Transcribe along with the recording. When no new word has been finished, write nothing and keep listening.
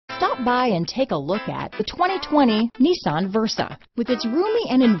Stop by and take a look at the 2020 Nissan Versa. With its roomy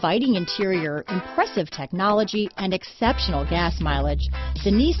and inviting interior, impressive technology, and exceptional gas mileage,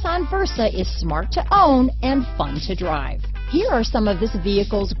 the Nissan Versa is smart to own and fun to drive. Here are some of this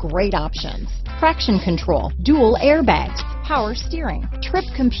vehicle's great options: traction control, dual airbags, power steering, trip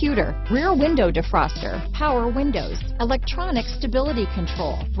computer, rear window defroster, power windows, electronic stability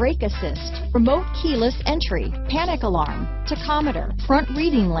control, brake assist, remote keyless entry, panic alarm, tachometer, front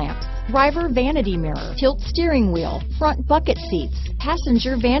reading lamps, driver vanity mirror, tilt steering wheel, front bucket seats,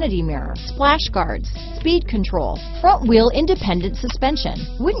 passenger vanity mirror, splash guards, speed control, front wheel independent suspension.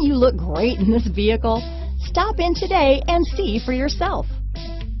 Wouldn't you look great in this vehicle? Stop in today and see for yourself.